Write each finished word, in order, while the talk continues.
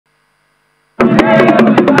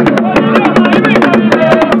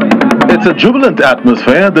Amidst a jubilant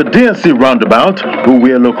atmosphere, the DSC roundabout,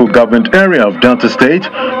 Uwe local government area of Delta State,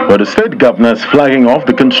 where the state governor is flagging off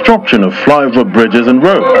the construction of flyover bridges and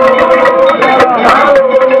roads.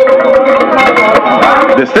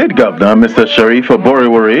 The state governor, Mr.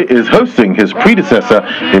 Oborevwori, is hosting his predecessor,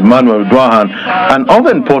 Emmanuel Dwahan, and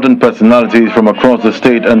other important personalities from across the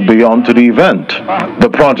state and beyond to the event. The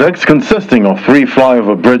projects, consisting of 3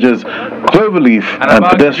 flyover bridges, cloverleaf and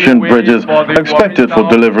pedestrian bridges, are expected for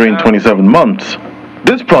delivery in 27 months.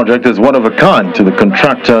 This project is one of a kind to the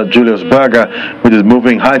contractor Julius Berger, which is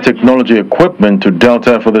moving high-technology equipment to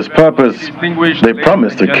Delta for this purpose. They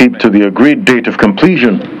promise to keep to the agreed date of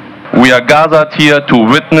completion. We are gathered here to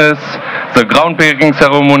witness the groundbreaking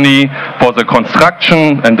ceremony for the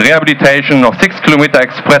construction and rehabilitation of 6-kilometer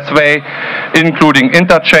expressway, including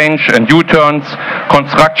interchange and U-turns,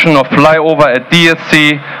 construction of flyover at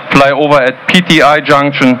DSC, flyover at PTI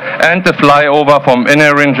Junction, and the flyover from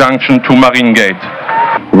Innerin Junction to Marine Gate.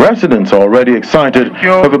 Residents are already excited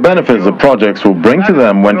over the benefits the projects will bring to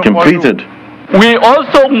them when completed. We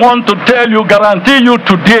also want to guarantee you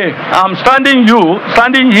today, I'm standing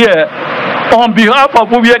here on behalf of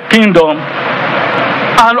Uwe Kingdom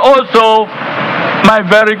and also my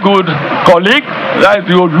very good colleague, that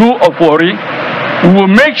is Oborevwori. We will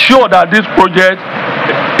make sure that this project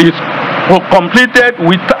is completed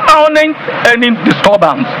without any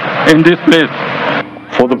disturbance in this place.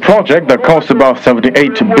 For the project that costs about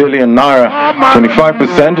 78 billion naira,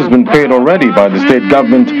 25% has been paid already by the state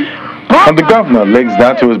government, and the governor links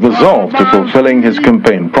that to his resolve to fulfilling his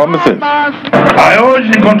campaign promises. I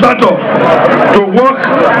urge the contractor to work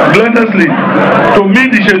relentlessly to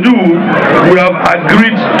meet the schedule we have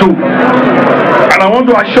agreed to. And I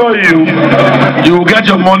want to assure you, you will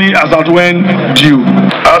get your money as at when due.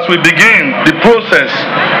 As we begin the process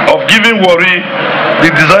of giving Wori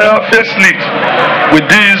the desired facelift with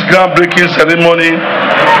this groundbreaking ceremony,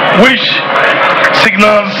 which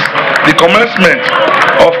signals the commencement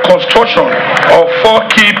of construction of 4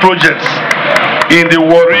 key projects in the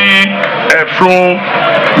Oborevwori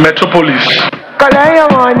metropolis.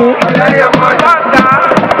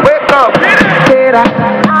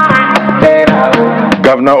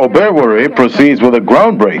 Governor Oborevwori proceeds with a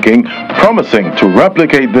groundbreaking, promising to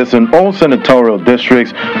replicate this in all senatorial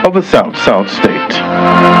districts of the South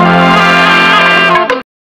state.